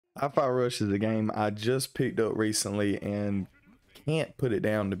Hi-Fi Rush is a game I just picked up recently and can't put it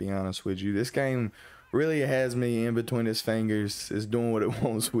down, to be honest with you. This game really has me in between its fingers. It's doing what it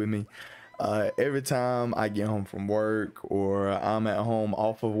wants with me. Every time I get home from work or I'm at home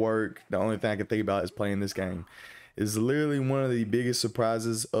off of work, the only thing I can think about is playing this game. It's literally one of the biggest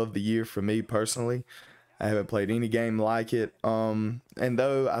surprises of the year for me personally. I haven't played any game like it. And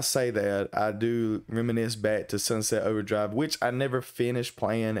though I say that, I do reminisce back to Sunset Overdrive, which I never finished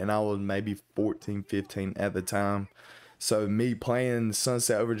playing, and I was maybe 14, 15 at the time. So me playing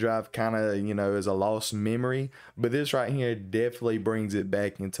Sunset Overdrive kind of, is a lost memory. But this right here definitely brings it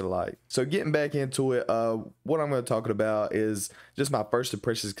back into light. So getting back into it, what I'm going to talk about is just my first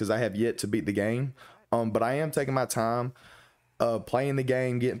impressions because I have yet to beat the game. But I am taking my time playing the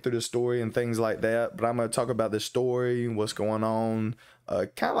game, getting through the story and things like that. But I'm going to talk about the story, what's going on,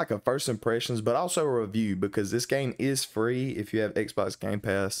 kind of like a first impressions, but also a review because this game is free if you have Xbox Game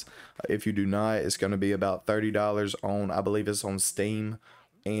Pass. If you do not, it's going to be about $30 on, I believe it's on Steam,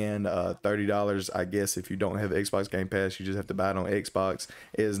 and $30 I guess if you don't have Xbox Game Pass, you just have to buy it on Xbox.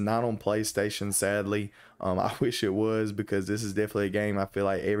 It is not on PlayStation, sadly. I wish it was because this is definitely a game I feel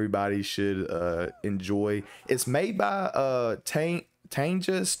like everybody should enjoy. It's made by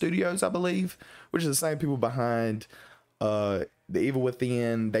Tanga Studios, I believe, which is the same people behind The Evil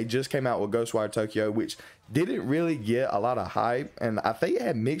Within. They just came out with Ghostwire Tokyo, which didn't really get a lot of hype, and I think it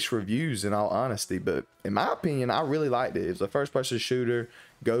had mixed reviews in all honesty, but in my opinion I really liked it. It was a first person shooter,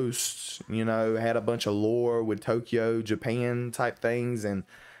 ghosts, had a bunch of lore with Tokyo, Japan type things, and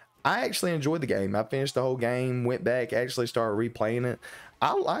I actually enjoyed the game. I finished the whole game, went back, actually started replaying it.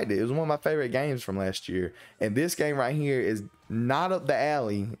 I liked it. It was one of my favorite games from last year. And this game right here is not up the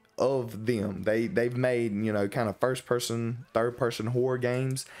alley of them. They've made, kind of first person, third person horror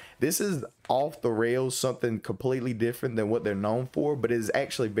games. This is off the rails, something completely different than what they're known for, but it is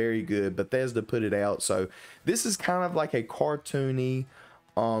actually very good. Bethesda put it out. So this is kind of like a cartoony,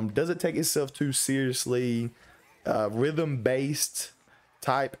 doesn't take itself too seriously, rhythm based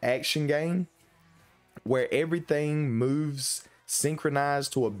type action game where everything moves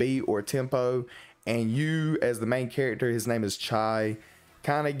synchronized to a beat or tempo, and you as the main character, his name is Chai,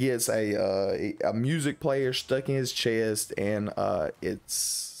 kind of gets a music player stuck in his chest, and it's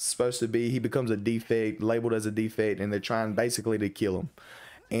supposed to be he becomes a defect, labeled as a defect, and they're trying basically to kill him.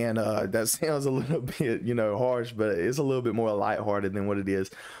 And that sounds a little bit, harsh, but it's a little bit more lighthearted than what it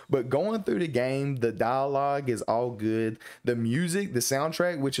is. But going through the game, the dialogue is all good. The music, the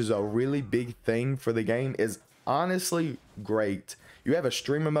soundtrack, which is a really big thing for the game, is honestly great. You have a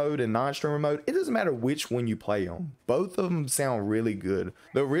streamer mode and non-streamer mode. It doesn't matter which one you play on. Both of them sound really good.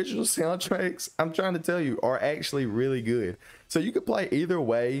 The original soundtracks, I'm trying to tell you, are actually really good. So you could play either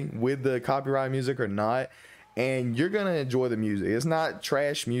way with the copyright music or not, and you're gonna enjoy the music. It's not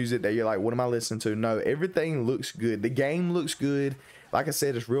trash music that you're like, what am I listening to? No, everything looks good. The game looks good. Like I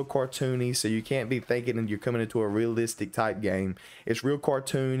said, it's real cartoony, so you can't be thinking that you're coming into a realistic type game. It's real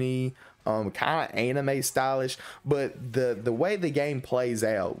cartoony, kind of anime stylish, but the way the game plays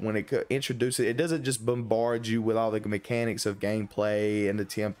out when it introduces it doesn't just bombard you with all the mechanics of gameplay and the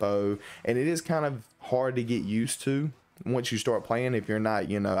tempo, and it is kind of hard to get used to once you start playing if you're not,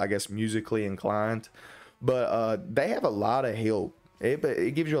 I guess musically inclined. But they have a lot of help.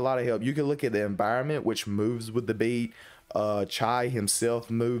 It gives you a lot of help. You can look at the environment, which moves with the beat. Chai himself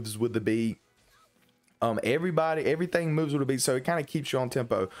moves with the beat. Everything moves with the beat, so it kind of keeps you on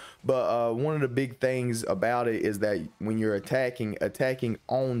tempo. But one of the big things about it is that when you're attacking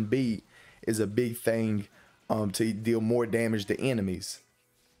on beat is a big thing, to deal more damage to enemies.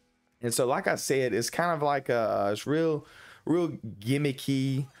 And so, like I said, it's kind of like it's real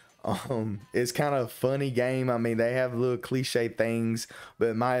gimmicky. It's kind of a funny game. I mean, they have little cliche things, but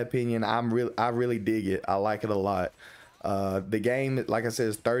in my opinion, I really dig it. I like it a lot. The game, like I said,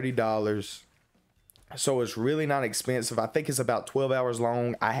 is $30, so it's really not expensive. I think it's about 12 hours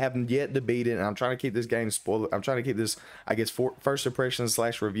long. I haven't yet to beat it, and I'm trying to keep this game spoiler. I'm trying to keep this, I guess, first impression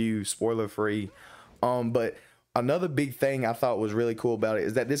slash review spoiler free. But another big thing I thought was really cool about it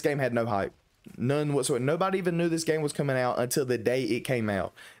is that this game had no hype. None whatsoever. Nobody even knew this game was coming out until the day it came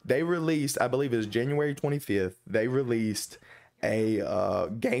out. They released, I believe it was January 25th, they released a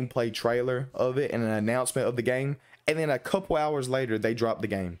gameplay trailer of it and an announcement of the game. And then a couple hours later, they dropped the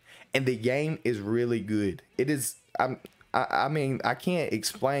game. And the game is really good. It is, I mean, I can't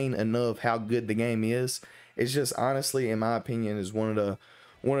explain enough how good the game is. It's just honestly, in my opinion, is one of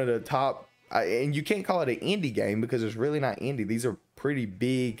the top, and you can't call it an indie game because it's really not indie. These are pretty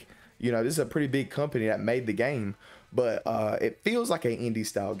big, this is a pretty big company that made the game, but it feels like an indie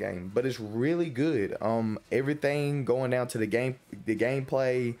style game, but it's really good. Everything going down to the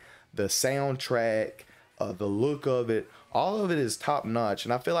gameplay, the soundtrack, the look of it, all of it is top notch.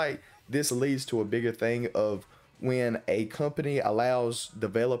 And I feel like this leads to a bigger thing of when a company allows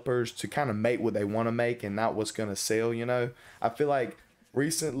developers to kind of make what they want to make and not what's going to sell, you know. I feel like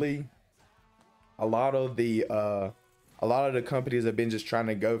recently a lot of the companies have been just trying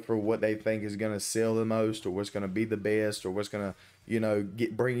to go for what they think is going to sell the most, or what's going to be the best, or what's going to, you know,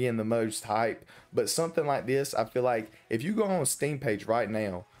 bring in the most hype. But something like this, I feel like if you go on a Steam page right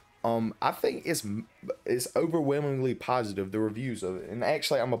now, I think it's overwhelmingly positive, the reviews of it. And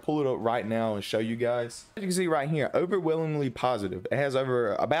actually, I'm gonna pull it up right now and show you guys. As you can see right here, overwhelmingly positive. It has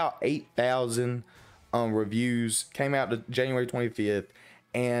over about 8,000 reviews. Came out to January 25th,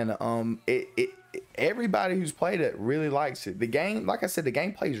 and everybody who's played it really likes it. The game, like I said, the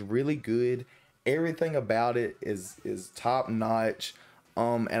gameplay is really good. Everything about it is top notch.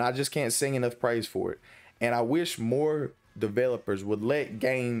 And I just can't sing enough praise for it. And I wish more developers would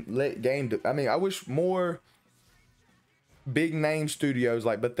I wish more big name studios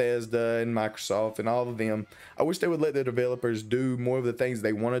like Bethesda and Microsoft and all of them, I wish they would let the developers do more of the things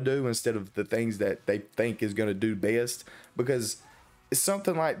they want to do instead of the things that they think is going to do best. Because it's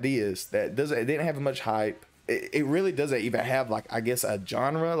something like this that it didn't have much hype. It really doesn't even have, like, I guess, a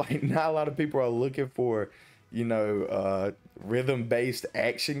genre. Like, not a lot of people are looking for, you know, rhythm based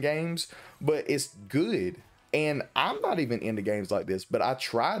action games, but it's good. And I'm not even into games like this, but I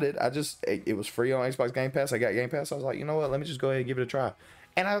tried it. It was free on Xbox Game Pass. I got Game Pass. I was like, you know what? Let me just go ahead and give it a try.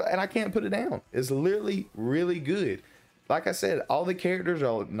 And I can't put it down. It's literally really good. Like I said, all the characters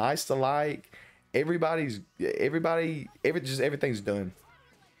are nice to like. Everything's done.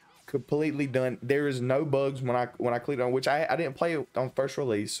 Completely done. There is no bugs when I clicked on, which I didn't play it on first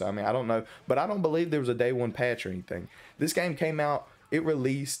release. So I mean, I don't know, but I don't believe there was a day one patch or anything. This game came out, it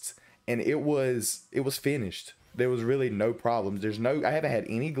released, and it was finished. There was really no problems. I haven't had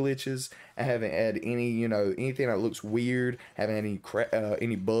any glitches. I haven't had any, you know, anything that looks weird. Haven't had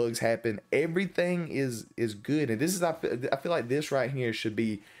any bugs happen. Everything is good. And this is, I feel like this right here should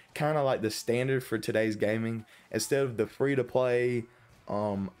be kind of like the standard for today's gaming. Instead of the free to play,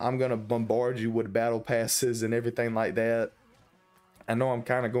 I'm gonna bombard you with battle passes and everything like that. I know I'm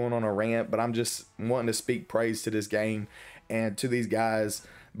kind of going on a rant, but I'm just wanting to speak praise to this game and to these guys,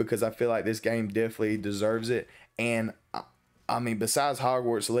 because I feel like this game definitely deserves it. And I mean, besides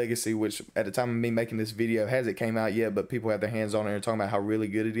Hogwarts Legacy, which at the time of me making this video hasn't came out yet, but people have their hands on it and talking about how really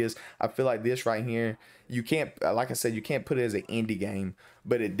good it is, I feel like this right here, you can't, like I said, you can't put it as an indie game,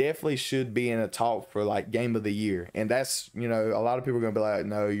 but it definitely should be in a talk for like game of the year. And that's, you know, a lot of people are gonna be like,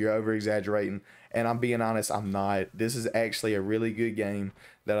 no, you're over exaggerating. And I'm being honest, I'm not. This is actually a really good game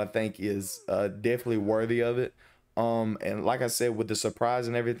that I think is definitely worthy of it. And like I said, with the surprise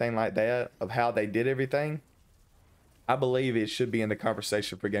and everything like that of how they did everything, I believe it should be in the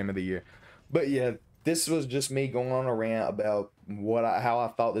conversation for game of the year. But yeah, this was just me going on a rant about how I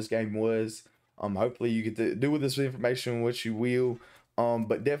thought this game was. Hopefully you get to do with this information what you will.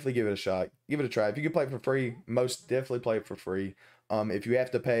 But definitely give it a shot. Give it a try. If you can play it for free, most definitely play it for free. If you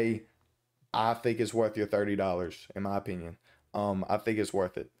have to pay, I think it's worth your $30, in my opinion. I think it's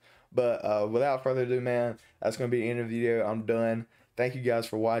worth it. But without further ado, man, that's going to be the end of the video. I'm done. Thank you guys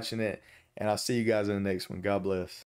for watching it, and I'll see you guys in the next one. God bless.